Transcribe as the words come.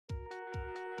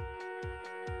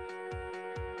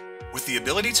With the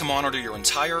ability to monitor your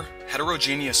entire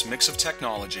heterogeneous mix of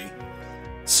technology,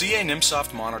 CA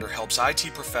Nimsoft Monitor helps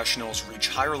IT professionals reach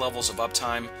higher levels of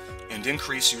uptime and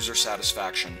increase user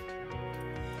satisfaction.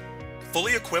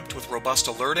 Fully equipped with robust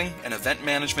alerting and event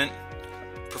management,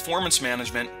 performance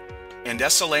management, and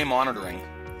SLA monitoring,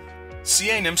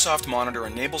 CA Nimsoft Monitor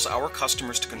enables our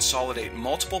customers to consolidate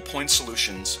multiple point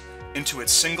solutions into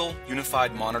its single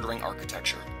unified monitoring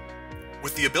architecture.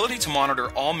 With the ability to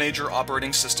monitor all major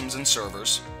operating systems and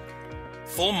servers,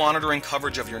 full monitoring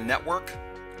coverage of your network,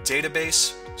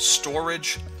 database,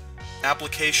 storage,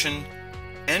 application,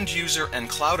 end user, and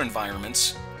cloud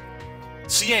environments,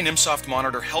 CA Nimsoft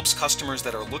Monitor helps customers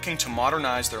that are looking to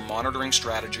modernize their monitoring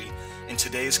strategy in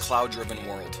today's cloud-driven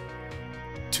world.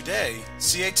 Today,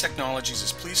 CA Technologies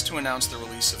is pleased to announce the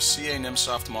release of CA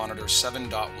Nimsoft Monitor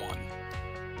 7.1.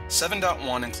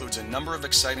 7.1 includes a number of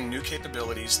exciting new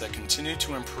capabilities that continue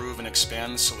to improve and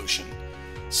expand the solution,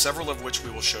 several of which we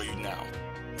will show you now.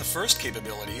 The first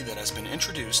capability that has been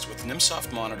introduced with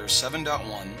Nimsoft Monitor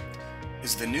 7.1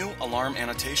 is the new alarm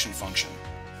annotation function,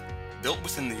 built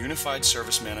within the Unified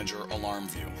Service Manager alarm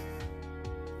view.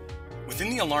 Within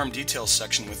the alarm details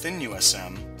section within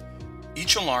USM,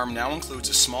 each alarm now includes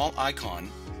a small icon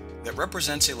that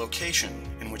represents a location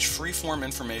in which free-form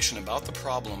information about the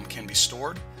problem can be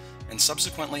stored and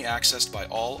subsequently accessed by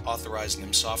all authorized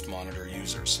Nimsoft Monitor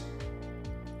users.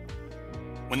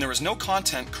 When there is no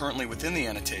content currently within the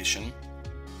annotation,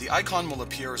 the icon will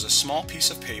appear as a small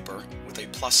piece of paper with a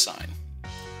plus sign.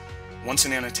 Once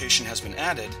an annotation has been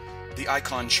added, the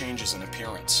icon changes in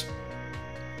appearance.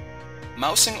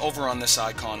 Mousing over on this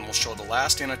icon will show the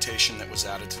last annotation that was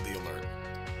added to the alert.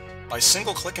 By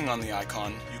single-clicking on the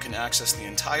icon, you can access the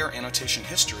entire annotation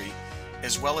history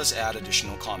as well as add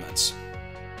additional comments.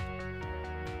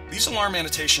 These alarm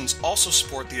annotations also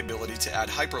support the ability to add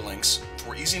hyperlinks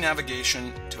for easy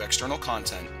navigation to external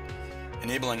content,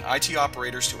 enabling IT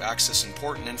operators to access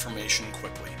important information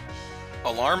quickly.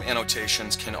 Alarm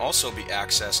annotations can also be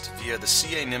accessed via the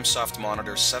CA Nimsoft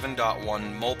Monitor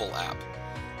 7.1 mobile app,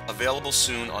 available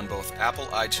soon on both Apple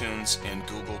iTunes and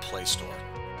Google Play Store.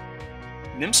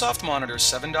 Nimsoft Monitor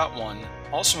 7.1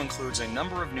 also includes a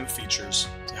number of new features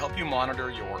to help you monitor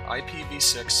your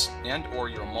IPv6 and/or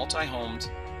your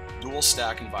multi-homed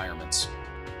dual-stack environments.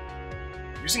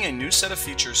 Using a new set of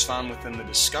features found within the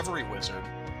Discovery Wizard,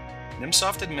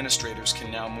 Nimsoft administrators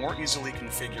can now more easily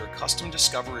configure custom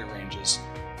discovery ranges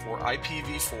for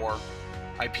IPv4,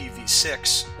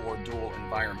 IPv6, or dual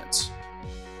environments.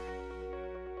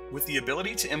 With the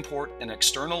ability to import an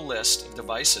external list of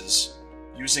devices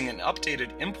using an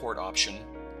updated import option,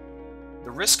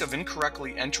 the risk of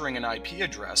incorrectly entering an IP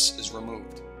address is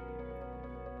removed.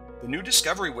 The new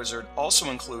Discovery Wizard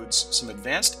also includes some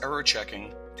advanced error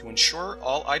checking to ensure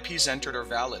all IPs entered are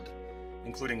valid,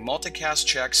 including multicast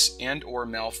checks and/or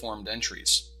malformed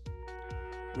entries.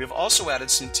 We have also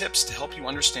added some tips to help you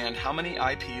understand how many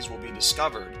IPs will be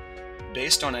discovered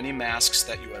based on any masks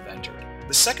that you have entered.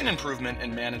 The second improvement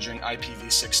in managing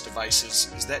IPv6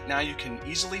 devices is that now you can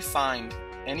easily find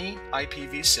any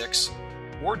IPv6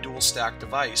 or dual-stack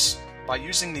device by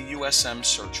using the USM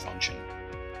search function.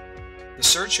 The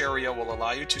search area will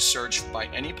allow you to search by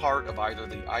any part of either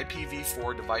the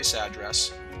IPv4 device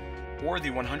address or the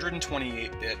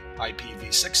 128-bit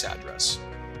IPv6 address,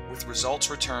 with results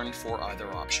returned for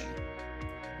either option.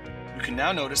 You can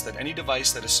now notice that any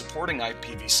device that is supporting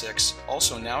IPv6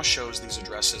 also now shows these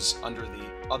addresses under the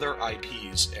Other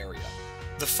IPs area.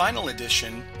 The final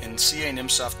addition in CA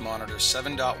Nimsoft Monitor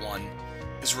 7.1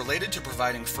 is related to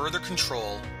providing further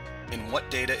control in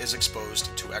what data is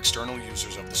exposed to external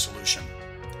users of the solution.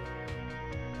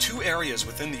 Two areas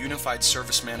within the Unified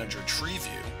Service Manager tree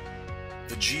view,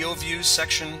 the GeoViews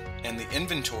section and the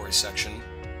Inventory section,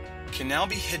 can now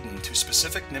be hidden to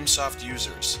specific Nimsoft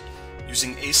users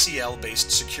using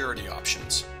ACL-based security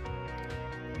options.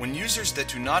 When users that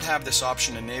do not have this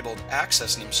option enabled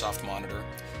access Nimsoft Monitor,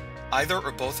 either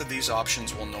or both of these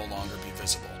options will no longer be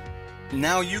visible.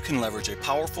 Now you can leverage a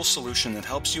powerful solution that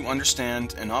helps you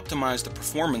understand and optimize the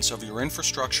performance of your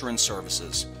infrastructure and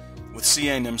services with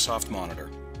CA Nimsoft Monitor.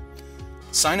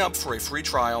 Sign up for a free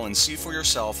trial and see for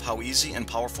yourself how easy and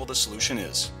powerful the solution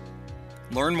is.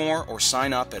 Learn more or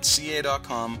sign up at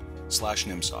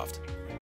ca.com/Nimsoft.